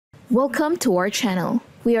Welcome to our channel.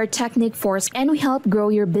 We are Technic Force and we help grow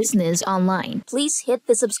your business online. Please hit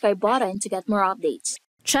the subscribe button to get more updates.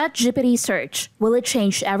 ChatGPT Search. Will it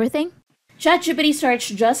change everything? ChatGPT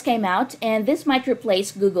Search just came out and this might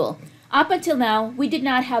replace Google. Up until now, we did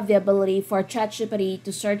not have the ability for ChatGPT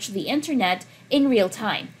to search the internet in real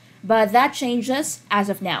time. But that changes as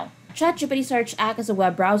of now. ChatGPT Search acts as a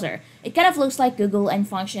web browser. It kind of looks like Google and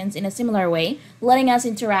functions in a similar way, letting us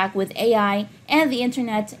interact with AI and the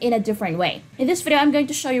internet in a different way. In this video, I'm going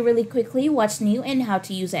to show you really quickly what's new and how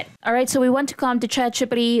to use it. Alright, so we want to come to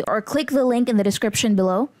ChatGPT or click the link in the description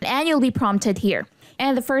below and you'll be prompted here.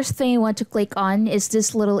 And the first thing you want to click on is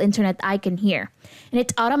this little internet icon here. And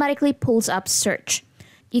it automatically pulls up search.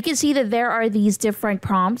 You can see that there are these different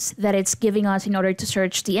prompts that it's giving us in order to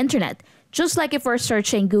search the internet. Just like if we're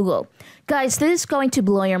searching Google. Guys, this is going to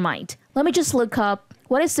blow your mind. Let me just look up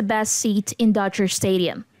what is the best seat in Dodger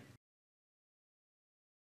Stadium.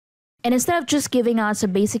 And instead of just giving us a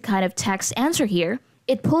basic kind of text answer here,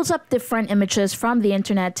 it pulls up different images from the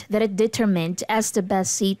internet that it determined as the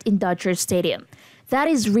best seat in Dodger Stadium. That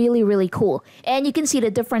is really cool. And you can see the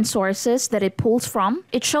different sources that it pulls from.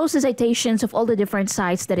 It shows the citations of all the different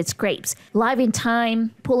sites that it scrapes. Live in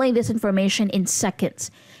time, pulling this information in seconds.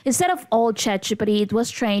 Instead of old ChatGPT, it was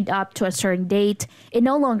trained up to a certain date. It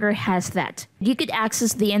no longer has that. You could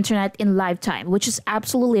access the internet in live time, which is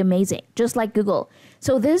absolutely amazing, just like Google.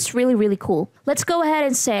 So this is really cool. Let's go ahead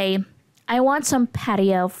and say, I want some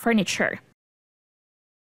patio furniture.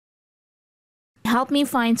 Help me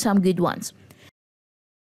find some good ones.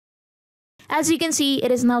 As you can see,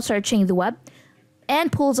 it is now searching the web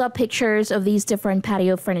and pulls up pictures of these different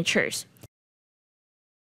patio furnitures.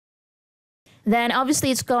 Then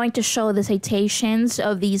obviously it's going to show the citations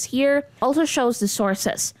of these here. Also shows the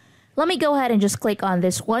sources. Let me go ahead and just click on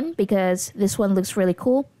this one because this one looks really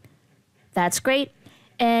cool. That's great.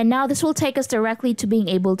 And now this will take us directly to being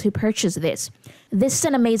able to purchase this. This is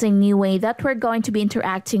an amazing new way that we're going to be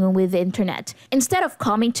interacting with the internet. Instead of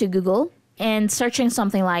coming to Google and searching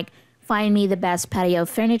something like, find me the best patio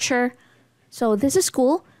furniture. So this is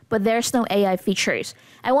cool, but there's no AI features.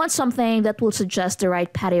 I want something that will suggest the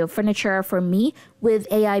right patio furniture for me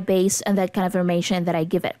with AI base and that kind of information that I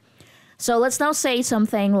give it. So let's now say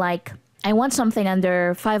something like, I want something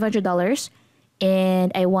under $500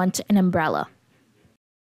 and I want an umbrella.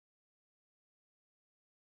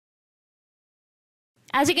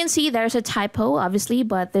 As you can see, there's a typo, obviously,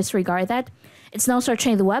 but disregard that. It's now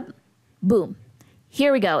searching the web. Boom.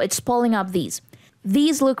 Here we go. It's pulling up these.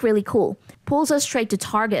 These look really cool. Pulls us straight to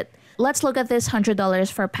Target. Let's look at this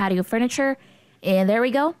 $100 for patio furniture. And there we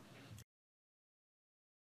go.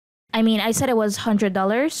 I mean, I said it was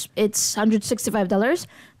 $100. It's $165,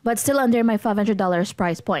 but still under my $500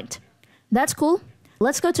 price point. That's cool.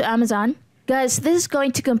 Let's go to Amazon. Guys, this is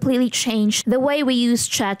going to completely change the way we use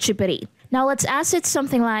ChatGPT. Now let's ask it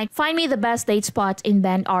something like, find me the best date spot in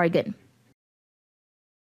Bend, Oregon.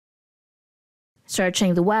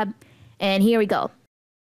 Searching the web. And here we go.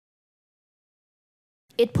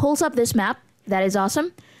 It pulls up this map. That is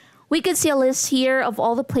awesome. We could see a list here of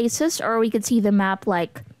all the places, or we could see the map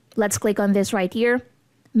like, let's click on this right here.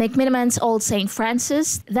 McMiniman's Old St.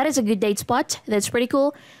 Francis. That is a good date spot. That's pretty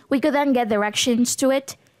cool. We could then get directions to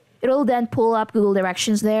it. It will then pull up Google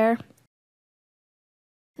directions there.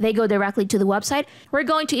 They go directly to the website. We're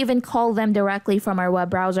going to even call them directly from our web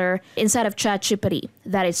browser instead of ChatGPT.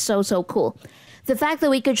 That is so cool. The fact that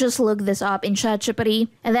we could just look this up in ChatGPT,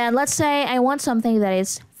 and then let's say I want something that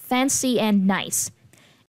is fancy and nice.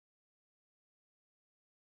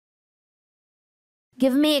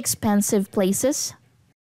 Give me expensive places.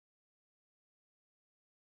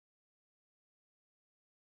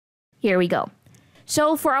 Here we go.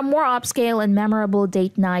 So for a more upscale and memorable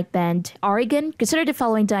date night Bend, Oregon, consider the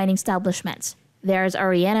following dining establishments. There's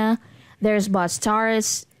Ariana, there's Boss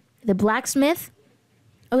Taurus, the Blacksmith.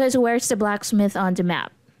 Okay, so where's the Blacksmith on the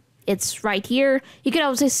map? It's right here. You can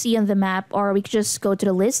also see on the map, or we could just go to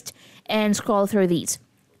the list and scroll through these.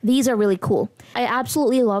 These are really cool. I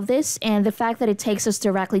absolutely love this and the fact that it takes us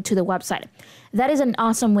directly to the website. That is an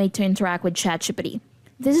awesome way to interact with ChatGPT.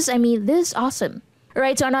 This is awesome.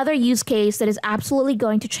 Alright, so another use case that is absolutely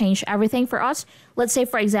going to change everything for us. Let's say,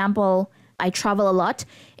 for example, I travel a lot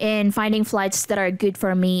and finding flights that are good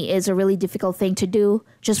for me is a really difficult thing to do,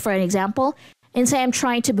 just for an example. And say I'm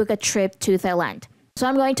trying to book a trip to Thailand. So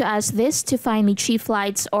I'm going to ask this to find me cheap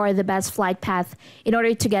flights or the best flight path in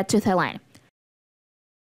order to get to Thailand.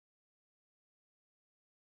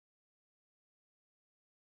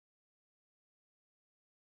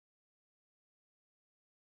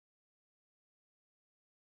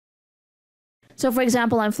 So for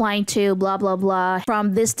example, I'm flying to blah, blah, blah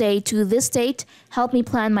from this date to this date. Help me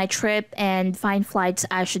plan my trip and find flights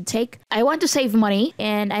I should take. I want to save money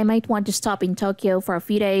and I might want to stop in Tokyo for a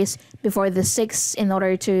few days before the 6th in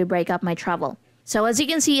order to break up my travel. So as you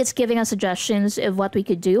can see, it's giving us suggestions of what we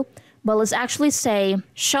could do. But let's actually say,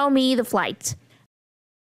 show me the flight.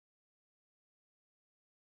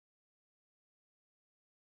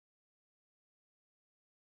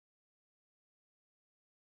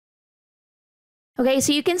 Okay,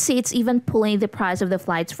 so you can see it's even pulling the price of the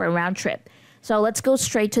flights for a round trip. So let's go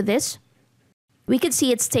straight to this. We can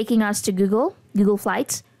see it's taking us to Google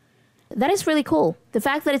Flights. That is really cool. The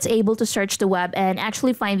fact that it's able to search the web and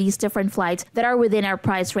actually find these different flights that are within our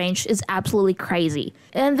price range is absolutely crazy.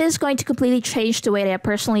 And this is going to completely change the way that I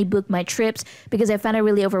personally book my trips because I found it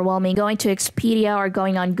really overwhelming going to Expedia or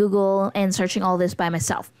going on Google and searching all this by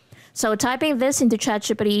myself. So typing this into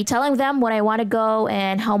ChatGPT, telling them when I want to go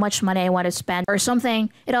and how much money I want to spend or something,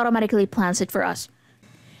 it automatically plans it for us.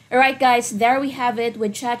 Alright guys, there we have it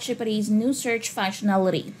with ChatGPT's new search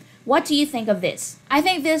functionality. What do you think of this? I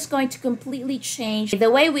think this is going to completely change the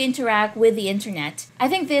way we interact with the internet. I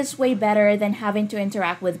think this is way better than having to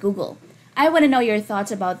interact with Google. I want to know your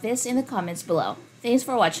thoughts about this in the comments below. Thanks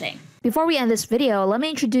for watching. Before we end this video, let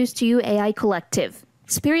me introduce to you AI Collective.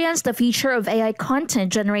 Experience the future of AI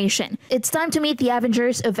content generation. It's time to meet the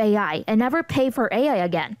Avengers of AI and never pay for AI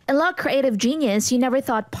again. Unlock creative genius you never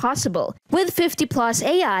thought possible with 50+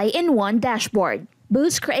 AI in one dashboard.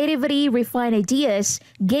 Boost creativity, refine ideas,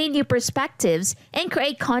 gain new perspectives, and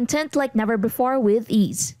create content like never before with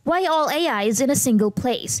ease. Why all AIs in a single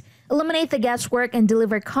place? Eliminate the guesswork and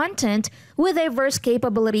deliver content with diverse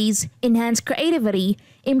capabilities, enhanced creativity,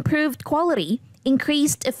 improved quality,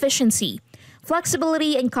 increased efficiency.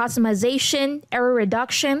 Flexibility and customization, error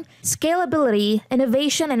reduction, scalability,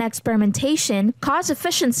 innovation and experimentation, cost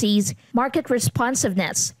efficiencies, market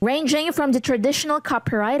responsiveness, ranging from the traditional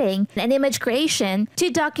copywriting and image creation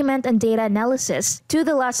to document and data analysis to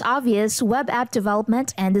the less obvious web app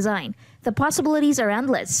development and design. The possibilities are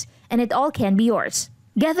endless, and it all can be yours.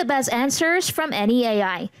 Get the best answers from any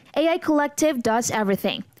AI. AI Collective does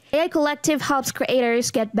everything. AI Collective helps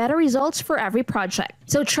creators get better results for every project.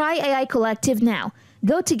 So try AI Collective now.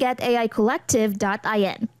 Go to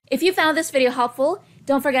getaicollective.in. If you found this video helpful,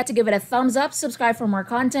 don't forget to give it a thumbs up, subscribe for more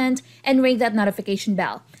content, and ring that notification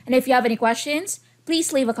bell. And if you have any questions,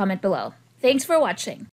 please leave a comment below. Thanks for watching.